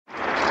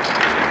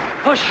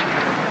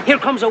Hush! Here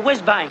comes a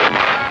whiz-bang.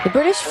 The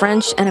British,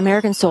 French, and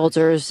American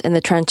soldiers in the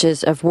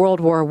trenches of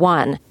World War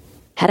I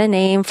had a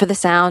name for the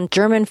sound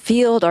German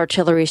field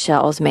artillery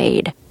shells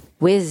made: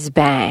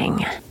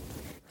 whiz-bang.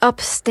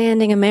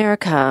 Upstanding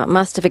America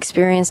must have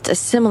experienced a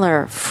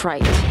similar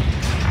fright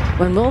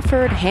when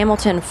Wilfred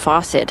Hamilton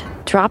Fawcett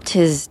dropped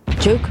his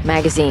joke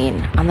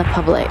magazine on the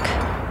public.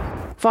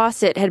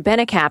 Fawcett had been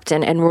a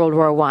captain in World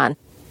War I.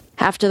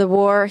 After the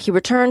war, he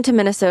returned to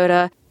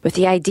Minnesota with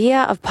the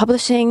idea of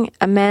publishing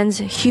a men's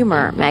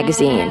humor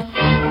magazine.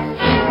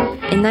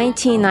 In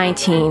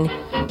 1919,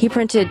 he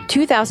printed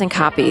 2,000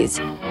 copies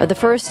of the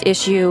first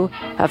issue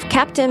of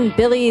Captain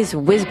Billy's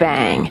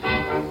Whiz-Bang.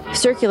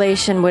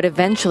 Circulation would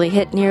eventually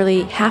hit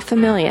nearly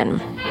 500,000.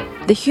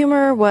 The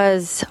humor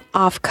was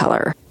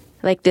off-color,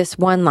 like this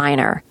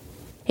one-liner.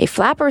 A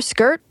flapper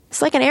skirt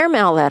is like an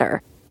airmail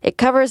letter. It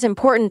covers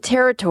important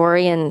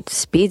territory and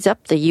speeds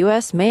up the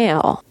U.S.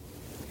 mail.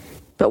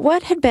 But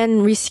what had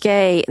been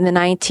risque in the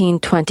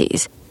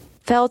 1920s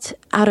felt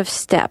out of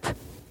step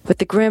with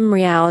the grim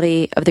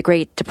reality of the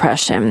Great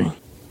Depression.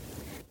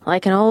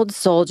 Like an old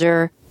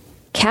soldier,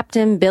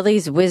 Captain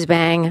Billy's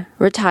Whiz-Bang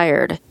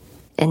retired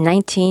in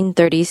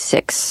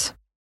 1936.